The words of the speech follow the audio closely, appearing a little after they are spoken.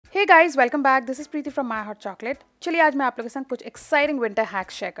Hey guys, welcome back. This is Preeti from my hot chocolate. चलिए आज मैं आप लोगों के संग कुछ एक्साइटिंग विंटर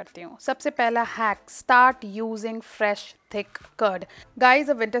हैक्स शेयर करती हूँ। सबसे पहला hack, start using fresh thick curd. Guys,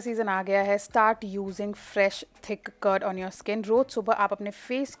 अब विंटर सीजन आ गया है। Start using fresh thick curd on your skin. रोज सुबह आप अपने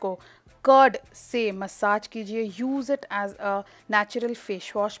फेस को कर्ड से मसाज कीजिए। Use it as a natural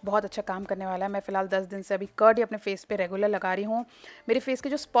face wash. बहुत अच्छा काम करने वाला है। मैं फ़िलहाल 10 दिन से अभी कर्ड ही अपने फेस पे रेगुलर लगा रही हूँ। मेरे फेस के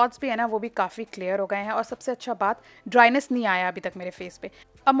जो स्पॉट्स भी है ना, वो भी काफ़ी क्लियर हो गए हैं और सबसे अच्छा बात, ड्राइनेस नहीं आया अभी तक मेरे फेस पे।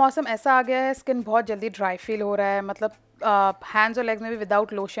 अब मौसम ऐसा आ गया है, स्किन बहुत जल्दी ड्राई फील हो रहा है। मतलब हैंड्स और लेग्स में भी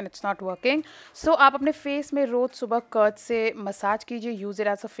without lotion it's not working. सो आप अपने फेस में रोज़ सुबह कर्ड से मसाज कीजिए। Use it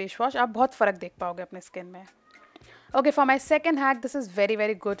as a face wash. आप बहुत फ़र्क देख पाओगे अपने स्किन में। Okay, for my second hack, this is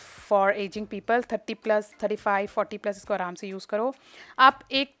very good for aging people, 30 plus, 35, 40 plus इसको आराम से यूज़ करो। आप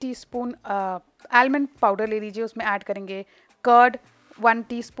 1 टीस्पून आलमंड पाउडर ले लीजिए। उसमें ऐड करेंगे कर्ड 1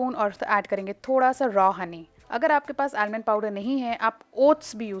 टीस्पून और ऐड करेंगे थोड़ा सा रॉ हनी। अगर आपके पास आलमंड पाउडर नहीं है, आप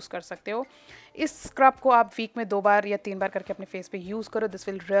ओट्स भी यूज़ कर सकते हो। इस स्क्रब को आप वीक में 2 बार या 3 बार करके अपने फेस पे यूज़ करो। This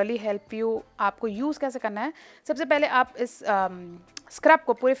will really help you. आपको यूज़ कैसे करना है, सबसे पहले आप इस स्क्रब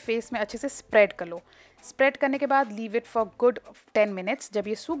को पूरे फेस में अच्छे से स्प्रेड कर लो। स्प्रेड करने के बाद leave it for good 10 minutes. जब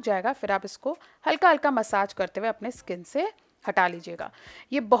ये सूख जाएगा, फिर आप इसको हल्का हल्का मसाज करते हुए अपने स्किन से हटा लीजिएगा।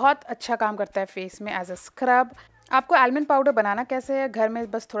 ये बहुत अच्छा काम करता है फेस में एज अ स्क्रब। आपको आलमंड पाउडर बनाना कैसे है, घर में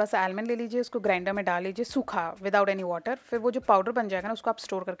बस थोड़ा सा आलमंड ले लीजिए, उसको ग्राइंडर में डाल लीजिए सूखा, विदाउट एनी वाटर। फिर वो जो पाउडर बन जाएगा ना, उसको आप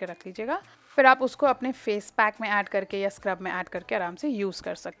स्टोर करके रख लीजिएगा। फिर आप उसको अपने फेस पैक में ऐड करके या स्क्रब में ऐड करके आराम से यूज़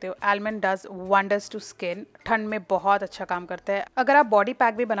कर सकते हो। Almond does wonders to skin. ठंड में बहुत अच्छा काम करता है। अगर आप बॉडी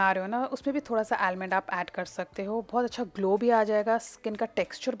पैक भी बना रहे हो ना, उसमें भी थोड़ा सा आलमंड आप ऐड कर सकते हो। बहुत अच्छा ग्लो भी आ जाएगा। स्किन का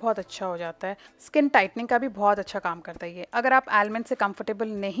टेक्स्चर बहुत अच्छा हो जाता है। स्किन टाइटनिंग का भी बहुत अच्छा काम करता है ये। अगर आप आलमंड से कंफर्टेबल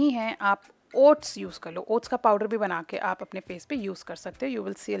नहीं हैं, आप ओट्स यूज़ कर लो। ओट्स का पाउडर भी बना के आप अपने फेस पे यूज़ कर सकते हो। You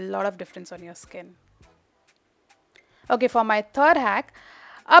will see a lot of difference on your skin. Okay, for my third hack,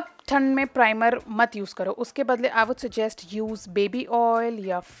 अब ठंड में प्राइमर मत यूज़ करो। उसके बदले I would suggest use baby oil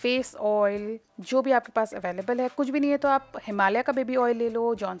या फेस ऑयल, जो भी आपके पास अवेलेबल है। कुछ भी नहीं है तो आप हिमालय का बेबी ऑयल ले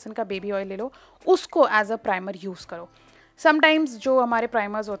लो, जॉनसन का बेबी ऑयल ले लो, उसको एज अ प्राइमर यूज़ करो। समटाइम्स जो हमारे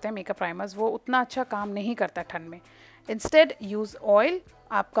प्राइमर्स होते हैं, मेकअप प्राइमर्स, वो उतना अच्छा काम नहीं करता ठंड में। Instead use oil.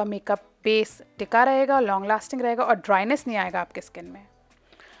 आपका मेकअप बेस टिका रहेगा, लॉन्ग लास्टिंग रहेगा और ड्राइनेस नहीं आएगा आपके स्किन में।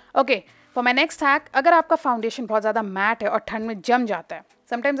 Okay, for my next hack, अगर आपका फाउंडेशन बहुत ज़्यादा मैट है और ठंड में जम जाता है,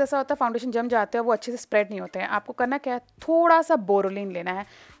 समटाइम्स ऐसा होता है फाउंडेशन जम जाते हैं, वो अच्छे से स्प्रेड नहीं होते हैं, आपको करना क्या है, थोड़ा सा बोरोलिन लेना है,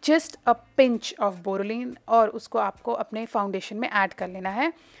 just a pinch of Boroline, और उसको आपको अपने फाउंडेशन में ऐड कर लेना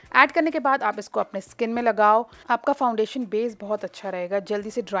है। ऐड करने के बाद आप इसको अपने स्किन में लगाओ। आपका फाउंडेशन बेस बहुत अच्छा रहेगा,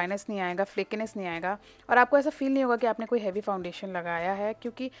 जल्दी से ड्राइनेस नहीं आएगा, फ्लेकीनेस नहीं आएगा और आपको ऐसा फील नहीं होगा कि आपने कोई हैवी फाउंडेशन लगाया है,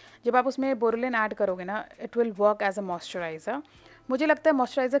 क्योंकि जब आप उसमें बोरोलिन ऐड करोगे ना, it will work as a moisturiser. मुझे लगता है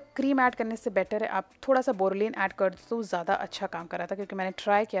मॉइस्चराइज़र क्रीम ऐड करने से बेटर है आप थोड़ा सा बोरोलिन ऐड कर दो, तो ज़्यादा अच्छा काम कर रहा था, क्योंकि मैंने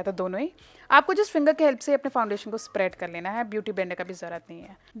ट्राई किया था दोनों ही। आपको जस्ट फिंगर के हेल्प से अपने फाउंडेशन को स्प्रेड कर लेना है। ब्यूटी ब्लेंडर का भी ज़रूरत नहीं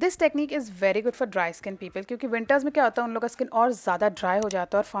है। This technique is very good for dry skin people, क्योंकि विंटर्स में क्या होता है, उन लोगों का स्किन और ज़्यादा ड्राई हो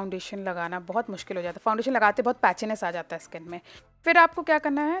जाता है और फाउंडेशन लगाना बहुत मुश्किल हो जाता है। फाउंडेशन लगाते बहुत पैचीनेस आ जाता है स्किन में। फिर आपको क्या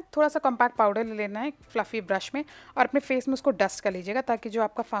करना है, थोड़ा सा कॉम्पैक्ट पाउडर ले लेना है फ्लफ़ी ब्रश में और अपने फेस में उसको डस्ट कर लीजिएगा, ताकि जो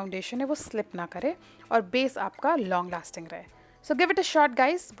आपका फाउंडेशन है वो स्लिप ना करे और बेस आपका लॉन्ग लास्टिंग रहे। So give it a shot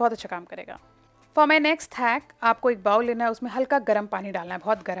guys, बहुत अच्छा काम करेगा। फॉर माई नेक्स्ट हैक, आपको एक बाउल लेना है, उसमें हल्का गर्म पानी डालना है,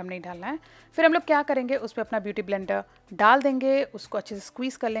 बहुत गर्म नहीं डालना है। फिर हम लोग क्या करेंगे, उसमें अपना ब्यूटी ब्लेंडर डाल देंगे, उसको अच्छे से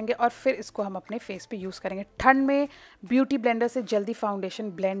स्क्वीज़ कर लेंगे और फिर इसको हम अपने फेस पे यूज़ करेंगे। ठंड में ब्यूटी ब्लेंडर से जल्दी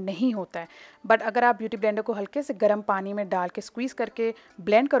फाउंडेशन ब्लेंड नहीं होता है, बट अगर आप ब्यूटी ब्लेंडर को हल्के से गर्म पानी में डाल के स्क्वीज़ करके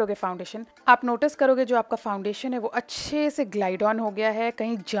ब्लेंड करोगे फाउंडेशन, आप नोटिस करोगे जो आपका फाउंडेशन है वो अच्छे से ग्लाइड ऑन हो गया है,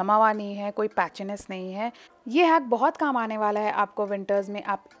 कहीं जमा हुआ नहीं है, कोई पैचनेस नहीं है। ये हैक बहुत काम आने वाला है आपको विंटर्स में।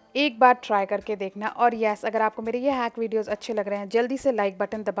 आप एक बार ट्राई करके देखना। और यस, अगर आपको मेरे ये हैक वीडियोस अच्छे लग रहे हैं, जल्दी से लाइक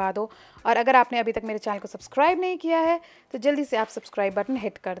बटन दबा दो। और अगर आपने अभी तक मेरे चैनल को सब्सक्राइब नहीं किया है, तो जल्दी से आप सब्सक्राइब बटन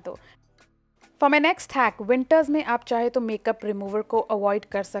हिट कर दो। For my next hack, winters में आप चाहे तो मेकअप रिमूवर को अवॉइड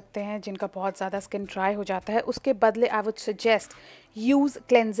कर सकते हैं, जिनका बहुत ज़्यादा स्किन ड्राई हो जाता है। उसके बदले I would suggest use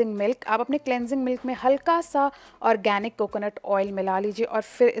cleansing milk. आप अपने क्लेंजिंग मिल्क में हल्का सा ऑर्गेनिक कोकोनट ऑयल मिला लीजिए और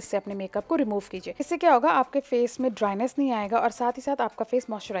फिर इससे अपने मेकअप को रिमूव कीजिए। इससे क्या होगा, आपके फेस में ड्राइनेस नहीं आएगा और साथ ही साथ आपका फेस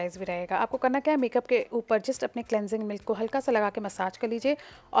मॉइस्चराइज भी रहेगा। आपको करना क्या है, मेकअप के ऊपर जस्ट अपने क्लेंजिंग मिल्क को हल्का सा लगा के मसाज कर लीजिए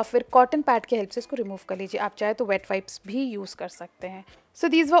और फिर कॉटन पैड की हेल्प से इसको रिमूव कर लीजिए। आप चाहे तो वेट वाइप्स भी यूज़ कर सकते हैं। So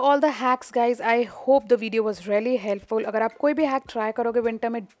these were all the hacks guys. I hope the video was really helpful. अगर आप कोई भी हैक ट्राई करोगे विंटर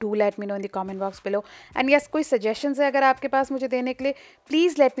में, do let me know in the comment box below. And yes, कोई suggestions है अगर आपके पास मुझे देने के निकले,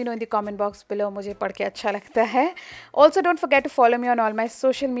 please let me know in the comment box below, मुझे पढ़ के अच्छा लगता है। Also don't forget to follow me on all my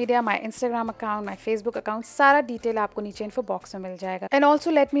social media, my Instagram account, my Facebook account, सारा डिटेल आपको नीचे इन्फो बॉक्स में मिल जाएगा। And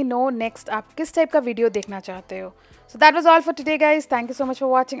also let me know next आप किस टाइप का वीडियो देखना चाहते हो। So that was all for today guys, thank you so much for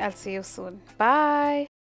watching, I will see you soon, bye.